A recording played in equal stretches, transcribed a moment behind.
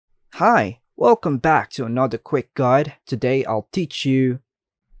Hi, welcome back to another quick guide. Today I'll teach you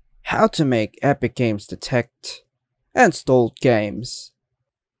how to make Epic Games detect installed games.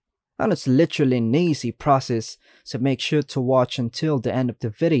 And it's literally an easy process, so make sure to watch until the end of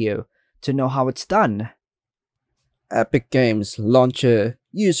the video to know how it's done. Epic Games Launcher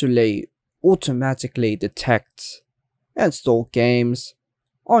usually automatically detects installed games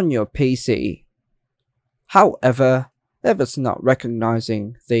on your PC. However, if it's not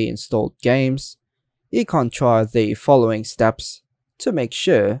recognizing the installed games, you can try the following steps to make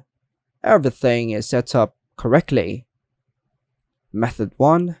sure everything is set up correctly. Method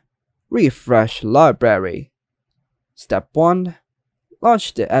 1. Refresh library. Step 1.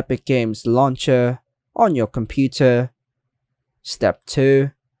 Launch the Epic Games Launcher on your computer. Step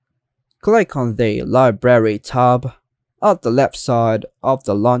 2. Click on the Library tab at the left side of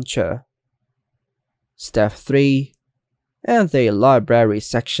the launcher. Step 3. In the Library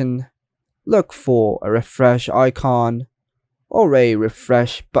section, look for a refresh icon or a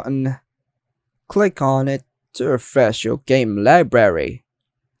refresh button. Click on it to refresh your game library.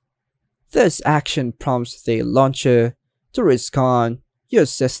 This action prompts the launcher to rescan your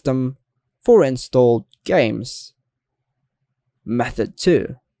system for installed games. Method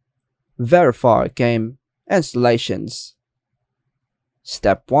 2. Verify game installations.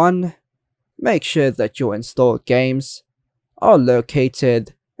 Step 1. Make sure that your installed games are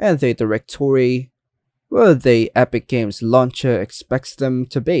located in the directory where the Epic Games Launcher expects them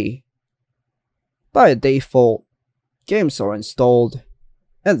to be. By default, games are installed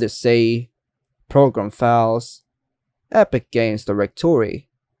in the C, Program Files, Epic Games directory.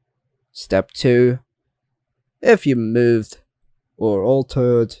 Step 2. If you moved or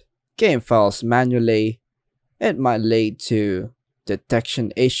altered game files manually, it might lead to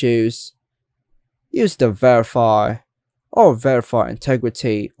detection issues. Use the Verify or Verify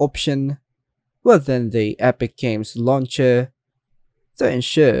Integrity option within the Epic Games Launcher to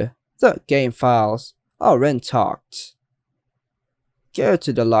ensure that game files are intact. Go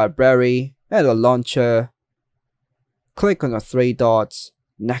to the library and the launcher. Click on the three dots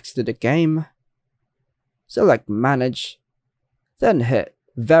next to the game. Select Manage, then hit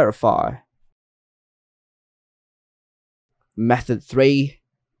Verify. Method 3.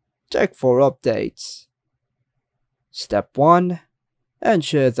 Check for updates. Step 1.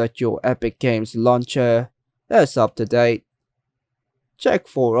 Ensure that your Epic Games Launcher is up to date. Check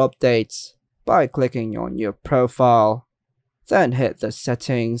for updates by clicking on your profile, then hit the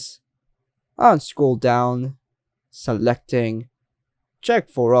settings and scroll down, selecting Check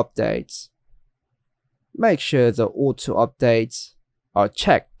for updates. Make sure the auto updates are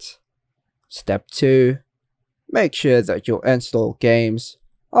checked. Step 2. Make sure that your installed games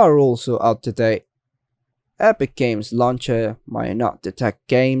are also up to date. Epic Games Launcher might not detect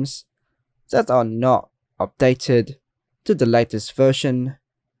games that are not updated to the latest version,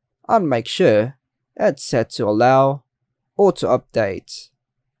 and make sure it's set to allow auto updates.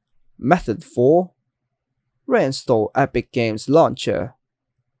 Method 4. Reinstall Epic Games Launcher.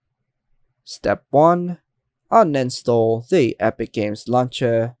 Step 1. Uninstall the Epic Games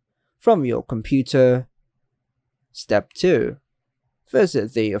Launcher from your computer. Step 2.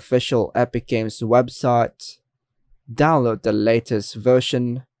 Visit the official Epic Games website, download the latest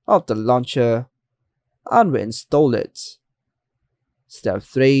version of the launcher, and reinstall it. Step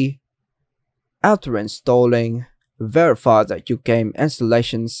 3. After installing, verify that your game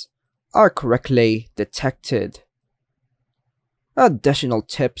installations are correctly detected. Additional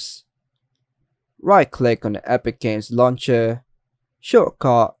tips: right-click on the Epic Games Launcher,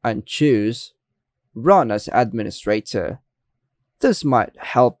 shortcut and choose Run as Administrator. This might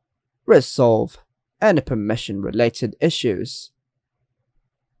help resolve any permission-related issues.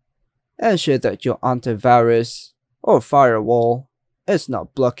 Ensure that your antivirus or firewall is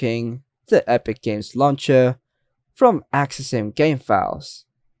not blocking the Epic Games Launcher from accessing game files.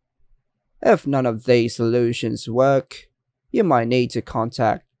 If none of these solutions work, you might need to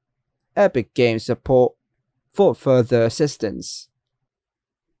contact Epic Games Support for further assistance.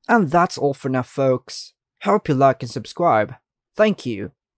 And that's all for now, folks. Hope you like and subscribe. Thank you.